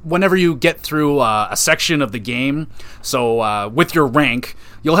whenever you get through a section of the game, so with your rank,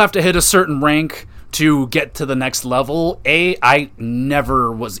 you'll have to hit a certain rank to get to the next level. I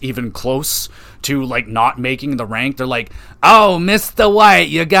never was even close to like not making the rank. They're like, Mr. White,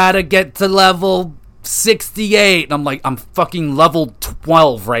 you gotta get to level 68. And I'm like, I'm fucking level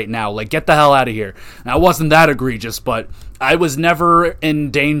 12 right now. Like, get the hell out of here. Now, it wasn't that egregious, but I was never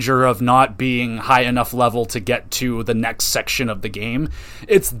in danger of not being high enough level to get to the next section of the game.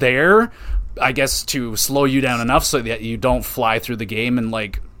 It's there, I guess, to slow you down enough so that you don't fly through the game in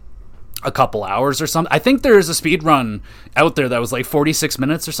like a couple hours or something. I think there is a speed run out there that was like 46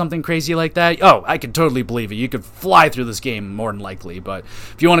 minutes or something crazy like that. I could totally believe it. You could fly through this game more than likely, but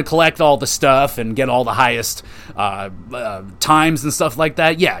if you want to collect all the stuff and get all the highest times and stuff like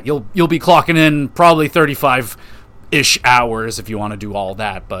that, yeah, you'll be clocking in probably 35-ish hours if you want to do all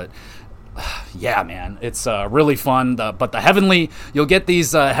that. But yeah, man, it's really fun. You'll get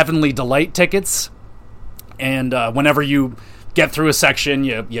these Heavenly Delight tickets, and whenever you get through a section,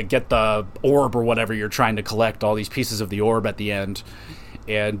 you get the orb or whatever you're trying to collect, all these pieces of the orb at the end,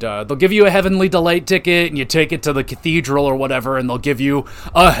 and they'll give you a Heavenly Delight ticket, and you take it to the cathedral or whatever, and they'll give you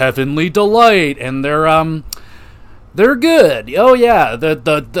a Heavenly Delight, and they're good. Oh yeah,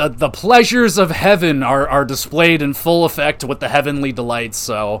 the pleasures of heaven are displayed in full effect with the Heavenly Delights.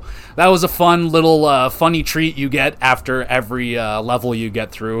 So that was a fun little funny treat you get after every level you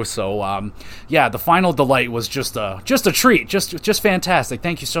get through. So yeah, the final delight was just a treat, just fantastic.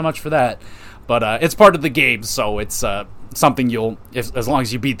 Thank you so much for that. But it's part of the game, so it's something as long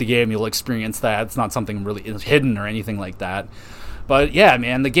as you beat the game, you'll experience that. It's not something really hidden or anything like that. But yeah,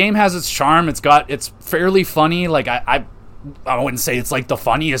 man, the game has its charm. It's fairly funny. Like I wouldn't say it's like the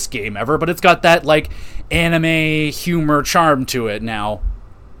funniest game ever, but it's got that like anime humor charm to it. Now,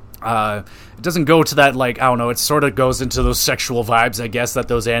 it doesn't go to that like, I don't know. It sort of goes into those sexual vibes, I guess, that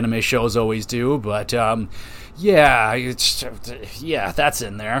those anime shows always do. But yeah, that's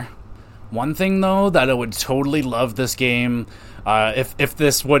in there. One thing though that I would totally love this game, if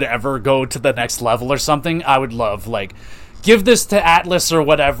this would ever go to the next level or something, I would love like, give this to Atlas or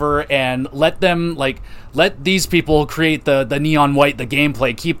whatever, and let these people create the Neon White, the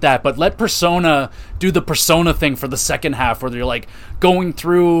gameplay, keep that, but let Persona do the Persona thing for the second half, where you're like going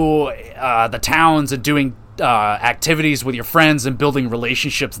through the towns and doing activities with your friends and building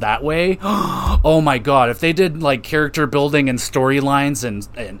relationships that way. Oh my god, if they did like character building and storylines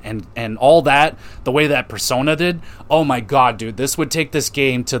and all that the way that Persona did, oh my god, dude, this would take this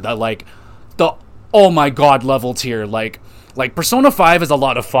game to the oh my god level tier. Like Persona 5 is a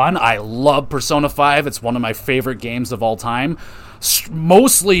lot of fun. I love Persona 5. It's one of my favorite games of all time.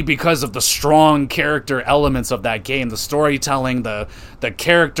 Mostly because of the strong character elements of that game, the storytelling, the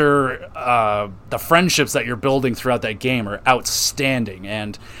character, the friendships that you're building throughout that game are outstanding.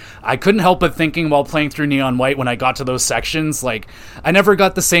 And I couldn't help but thinking while playing through Neon White, when I got to those sections, like, I never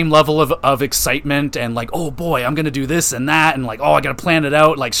got the same level of excitement and like, oh boy, I'm gonna do this and that, and like, oh, I gotta plan it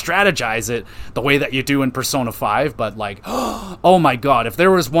out, like strategize it the way that you do in Persona 5. But like, oh my god, if there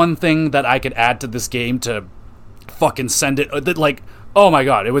was one thing that I could add to this game to fucking send it, like, oh my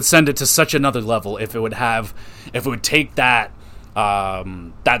god, it would send it to such another level if it would take that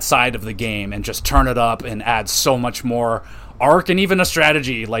that side of the game and just turn it up and add so much more arc and even a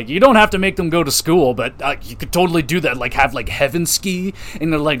strategy. Like, you don't have to make them go to school, but you could totally do that, like have like heaven ski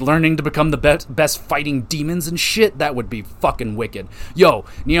and they're like learning to become the best fighting demons and shit. That would be fucking wicked. Yo,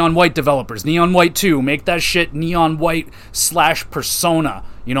 Neon White developers, Neon White 2, make that shit Neon White / Persona,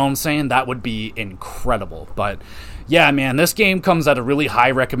 you know what I'm saying? That would be incredible. But yeah, man, this game comes at a really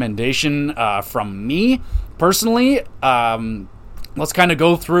high recommendation from me personally. Let's kind of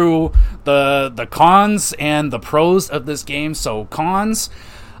go through the cons and the pros of this game. So cons,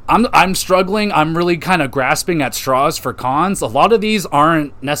 I'm struggling. I'm really kind of grasping at straws for cons. A lot of these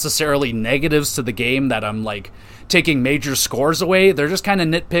aren't necessarily negatives to the game that I'm like taking major scores away. They're just kind of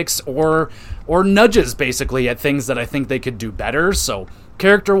nitpicks or nudges basically at things that I think they could do better. So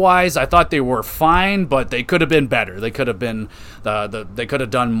character-wise, I thought they were fine, but they could have been better. They could have been they could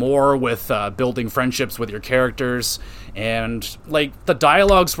have done more with building friendships with your characters, and like the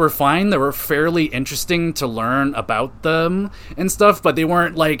dialogues were fine. They were fairly interesting to learn about them and stuff, but they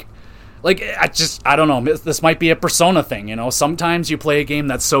weren't like I don't know. This might be a Persona thing, you know. Sometimes you play a game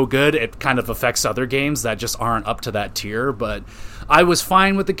that's so good it kind of affects other games that just aren't up to that tier. But I was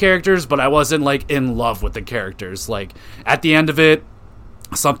fine with the characters, but I wasn't like in love with the characters. Like at the end of it,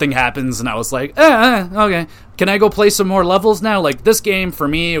 something happens and I was like, okay, can I go play some more levels now? Like, this game for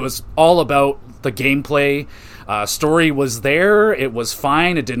me, it was all about the gameplay. Story was there, it was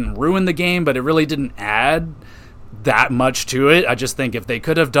fine, it didn't ruin the game, but it really didn't add that much to it. I just think if they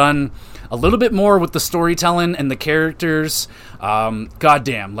could have done a little bit more with the storytelling and the characters,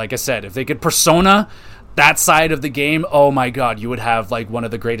 goddamn, like I said, if they could Persona that side of the game, oh my god, you would have like one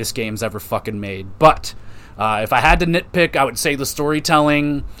of the greatest games ever fucking made. But if I had to nitpick, I would say the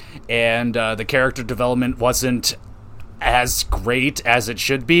storytelling and the character development wasn't as great as it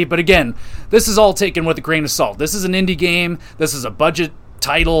should be. But again, this is all taken with a grain of salt. This is an indie game. This is a budget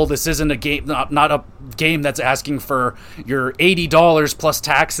title. This isn't a game, not a game that's asking for your $80 plus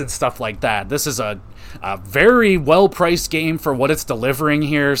tax and stuff like that. This is a very well-priced game for what it's delivering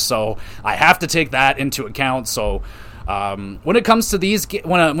here, so I have to take that into account. So when it comes to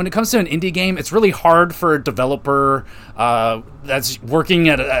when it comes to an indie game, it's really hard for a developer that's working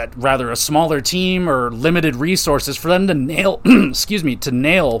at rather a smaller team or limited resources for them to nail to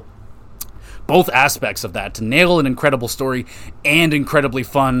nail both aspects of that, to nail an incredible story and incredibly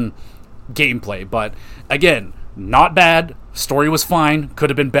fun gameplay. But again, not bad. Story was fine, could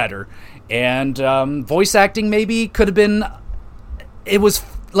have been better, and voice acting maybe could have been. It was,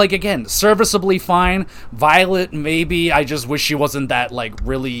 like, again, serviceably fine. Violet, maybe. I just wish she wasn't that, like,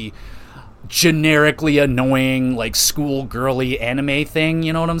 really generically annoying, like, school-girly anime thing,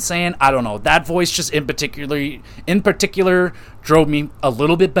 you know what I'm saying? I don't know. That voice just in particular drove me a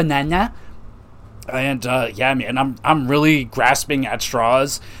little bit banana. And, yeah, man, I'm really grasping at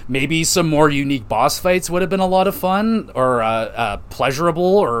straws. Maybe some more unique boss fights would have been a lot of fun, or pleasurable,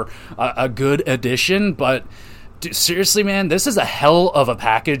 or a good addition, but dude, seriously, man, this is a hell of a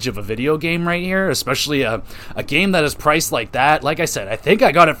package of a video game right here, especially a game that is priced like that. Like I said, I think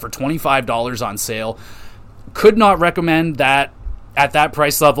I got it for $25 on sale. Could not recommend that at that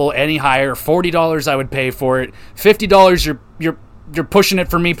price level any higher. $40 I would pay for it. $50 you're pushing it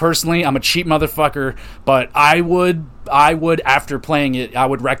for me personally. I'm a cheap motherfucker, but I would after playing it, I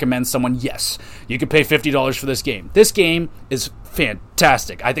would recommend someone, yes, you could pay $50 for this game. This game is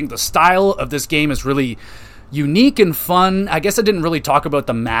fantastic. I think the style of this game is really unique and fun. I guess I didn't really talk about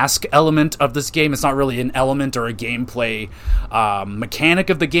the mask element of this game. It's not really an element or a gameplay mechanic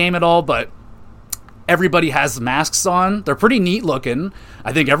of the game at all, but everybody has masks on. They're pretty neat looking.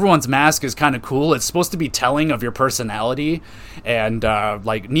 I think everyone's mask is kind of cool. It's supposed to be telling of your personality. And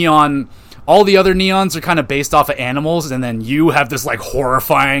like Neon, all the other Neons are kind of based off of animals, and then you have this like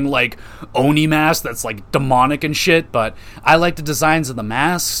horrifying like Oni mask that's like demonic and shit. But I like the designs of the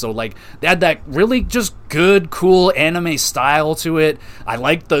masks, so like they had that really just good, cool anime style to it. I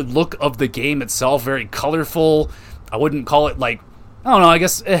like the look of the game itself, very colorful. I wouldn't call it like I don't know, I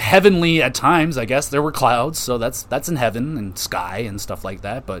guess heavenly at times. I guess there were clouds, so that's in heaven and sky and stuff like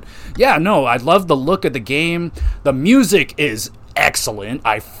that. But yeah, no, I love the look of the game. The music is excellent.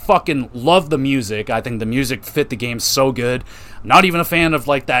 I fucking love the music. I think the music fit the game so good. I'm not even a fan of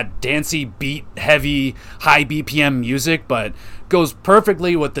like that dancey, beat heavy, high BPM music, but goes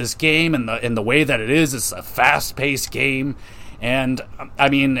perfectly with this game and the way that it is. It's a fast-paced game. And, I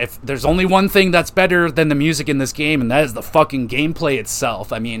mean, if there's only one thing that's better than the music in this game, and that is the fucking gameplay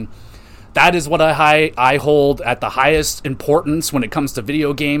itself. I mean, that is what I hold at the highest importance when it comes to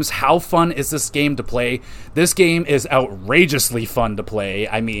video games. How fun is this game to play? This game is outrageously fun to play.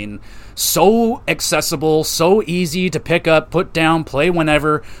 I mean, so accessible, so easy to pick up, put down, play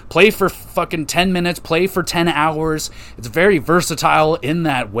whenever, play for fucking 10 minutes, play for 10 hours. It's very versatile in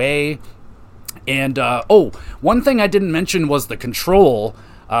that way. And, one thing I didn't mention was the controls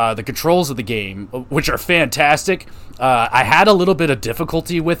of the game, which are fantastic. I had a little bit of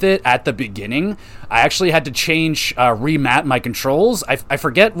difficulty with it at the beginning. I actually had to remap my controls. I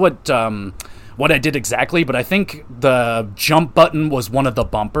forget what I did exactly, but I think the jump button was one of the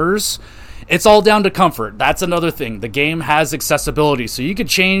bumpers. It's all down to comfort. That's another thing. The game has accessibility, so you could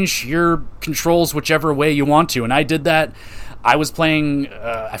change your controls whichever way you want to, and I did that. I was playing,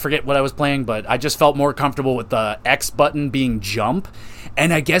 I forget what I was playing, but I just felt more comfortable with the X button being jump.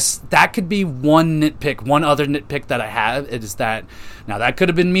 And I guess that could be one other nitpick that I have, is that, now that could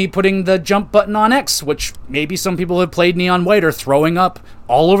have been me putting the jump button on X, which maybe some people have played Neon White are throwing up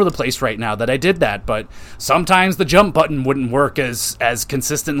all over the place right now that I did that, but sometimes the jump button wouldn't work as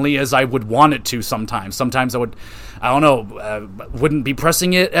consistently as I would want it to sometimes. Sometimes wouldn't be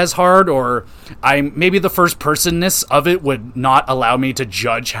pressing it as hard, or maybe the first personness of it would not allow me to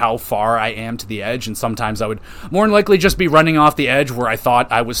judge how far I am to the edge, and sometimes I would more than likely just be running off the edge where I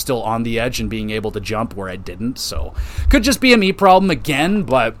thought I was still on the edge and being able to jump where I didn't. So could just be a me problem again,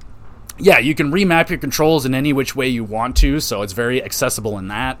 but yeah, you can remap your controls in any which way you want to, so it's very accessible in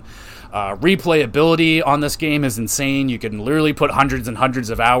that. Replayability on this game is insane. You can literally put hundreds and hundreds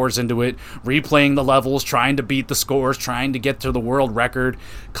of hours into it, replaying the levels, trying to beat the scores, trying to get to the world record,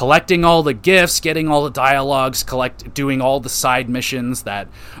 collecting all the gifts, getting all the dialogues, doing all the side missions that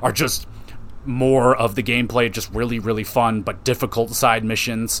are just more of the gameplay, just really, really fun but difficult side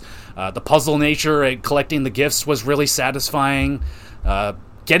missions. The puzzle nature, collecting the gifts was really satisfying.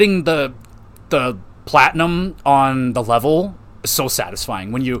 Getting the platinum on the level is so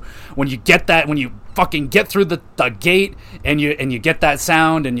satisfying. When you get that, when you fucking get through the gate and you get that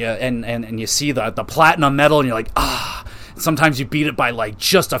sound and you see the platinum medal and you're like, ah. Sometimes you beat it by like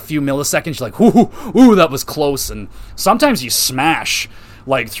just a few milliseconds. You're like, ooh, that was close. And sometimes you smash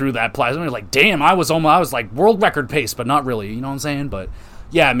like through that platinum. You're like, damn, I was like world record pace, but not really. You know what I'm saying? But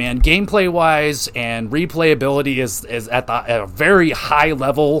yeah, man, gameplay-wise and replayability is at a very high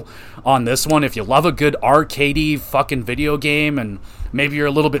level on this one. If you love a good arcadey fucking video game, and maybe you're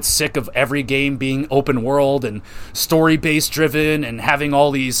a little bit sick of every game being open world and story-based driven and having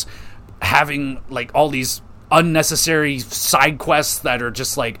all these unnecessary side quests that are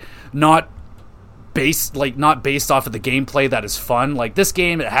just like not based off of the gameplay that is fun. Like this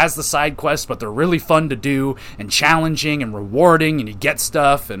game, it has the side quests, but they're really fun to do and challenging and rewarding, and you get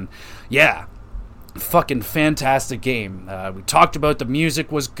stuff, and yeah, fucking fantastic game. We talked about the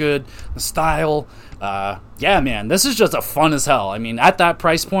music was good, the style. Yeah, man, this is just a fun as hell. I mean, at that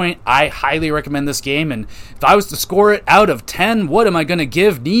price point, I highly recommend this game, and if I was to score it out of 10, what am I going to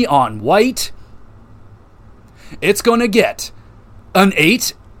give Neon White? It's going to get an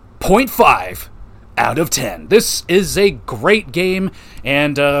 8.5 out of 10. This is a great game,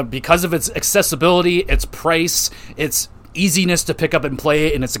 and because of its accessibility, its price, its easiness to pick up and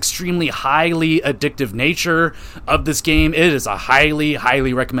play, and its extremely highly addictive nature of this game, it is a highly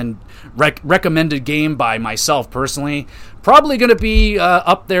recommended game by myself personally. Probably going to be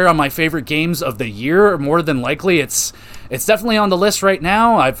up there on my favorite games of the year, more than likely. It's definitely on the list right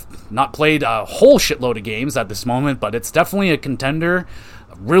now. I've not played a whole shitload of games at this moment, but it's definitely a contender.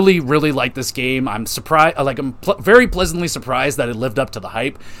 Really, really like this game. I'm surprised. Very pleasantly surprised that it lived up to the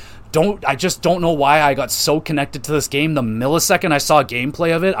hype. I just don't know why I got so connected to this game. The millisecond I saw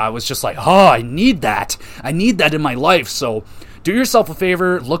gameplay of it, I was just like, oh, I need that. I need that in my life. So do yourself a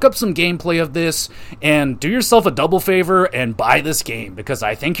favor, look up some gameplay of this, and do yourself a double favor and buy this game, because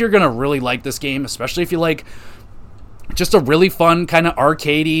I think you're going to really like this game, especially if you like just a really fun kind of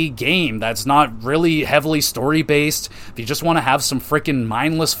arcadey game that's not really heavily story-based. If you just want to have some freaking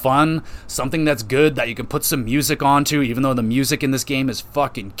mindless fun, something that's good that you can put some music onto, even though the music in this game is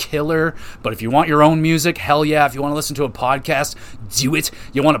fucking killer. But if you want your own music, hell yeah. If you want to listen to a podcast, do it.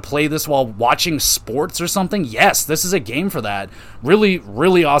 You want to play this while watching sports or something? Yes, this is a game for that. Really,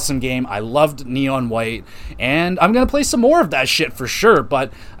 really awesome game. I loved Neon White, and I'm going to play some more of that shit for sure.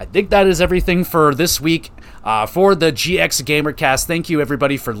 But I think that is everything for this week. For the GXGamerCast, thank you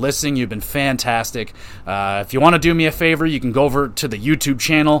everybody for listening. You've been fantastic. If you want to do me a favor, you can go over to the YouTube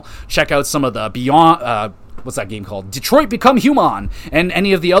channel, check out some of the Beyond, what's that game called? Detroit Become Human, and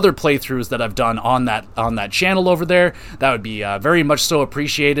any of the other playthroughs that I've done on that channel over there. That would be very much so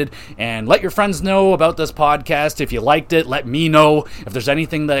appreciated. And let your friends know about this podcast. If you liked it, let me know if there's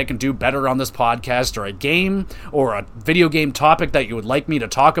anything that I can do better on this podcast, or a game or a video game topic that you would like me to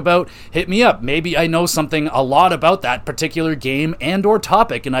talk about. Hit me up. Maybe I know something a lot about that particular game and or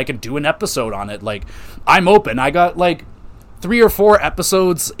topic, and I can do an episode on it. Like, I'm open. I got 3 or 4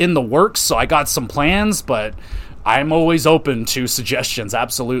 episodes in the works, so I got some plans, but I'm always open to suggestions,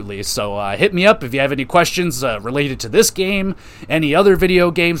 absolutely. So hit me up if you have any questions related to this game, any other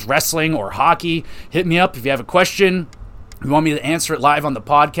video games, wrestling, or hockey. Hit me up if you have a question. If you want me to answer it live on the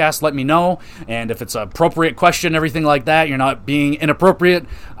podcast, let me know. And if it's an appropriate question, everything like that, you're not being inappropriate,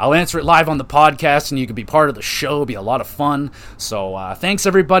 I'll answer it live on the podcast, and you can be part of the show. It'll be a lot of fun. So thanks,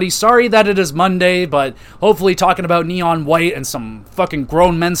 everybody. Sorry that it is Monday, but hopefully talking about Neon White and some fucking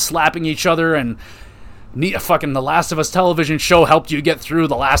grown men slapping each other and fucking The Last of Us television show helped you get through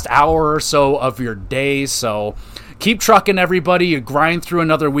the last hour or so of your day. So keep trucking, everybody. You grind through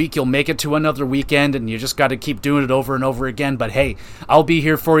another week, you'll make it to another weekend, and you just got to keep doing it over and over again. But hey, I'll be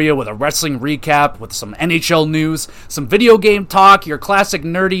here for you with a wrestling recap, with some NHL news, some video game talk, your classic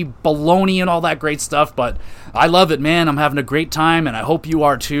nerdy baloney and all that great stuff. But I love it, man. I'm having a great time, and I hope you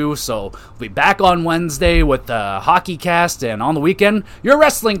are too. So we'll be back on Wednesday with the hockey cast, and on the weekend, your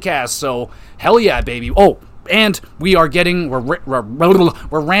wrestling cast. So hell yeah, baby. Oh, and we're ramping.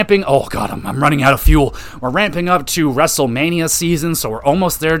 Oh god, I'm running out of fuel. We're ramping up to WrestleMania season, so we're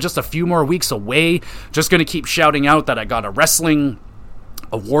almost there, just a few more weeks away. Just gonna keep shouting out that I got a wrestling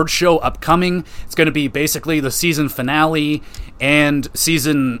award show upcoming. It's gonna be basically the season finale and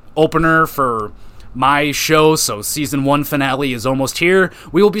season opener for my show, so season 1 finale is almost here.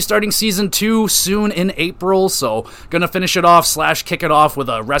 We will be starting season 2 soon in April, so gonna finish it off / kick it off with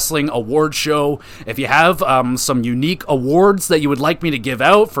a wrestling award show. If you have some unique awards that you would like me to give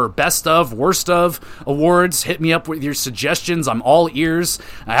out for best of, worst of awards, hit me up with your suggestions. I'm all ears.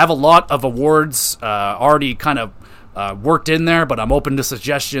 I have a lot of awards already kind of worked in there, but I'm open to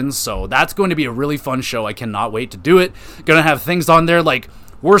suggestions, so that's going to be a really fun show. I cannot wait to do it. Gonna have things on there like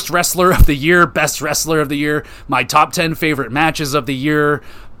worst wrestler of the year, best wrestler of the year, my top 10 favorite matches of the year,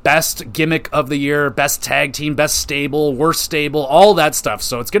 best gimmick of the year, best tag team, best stable, worst stable, all that stuff.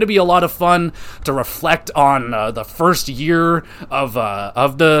 So it's going to be a lot of fun to reflect on the first year of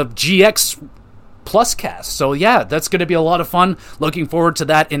the GX Plus cast. So yeah, that's going to be a lot of fun. Looking forward to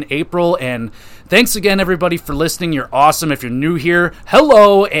that in April. And thanks again, everybody, for listening. You're awesome. If you're new here,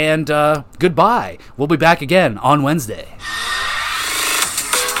 hello and goodbye. We'll be back again on Wednesday.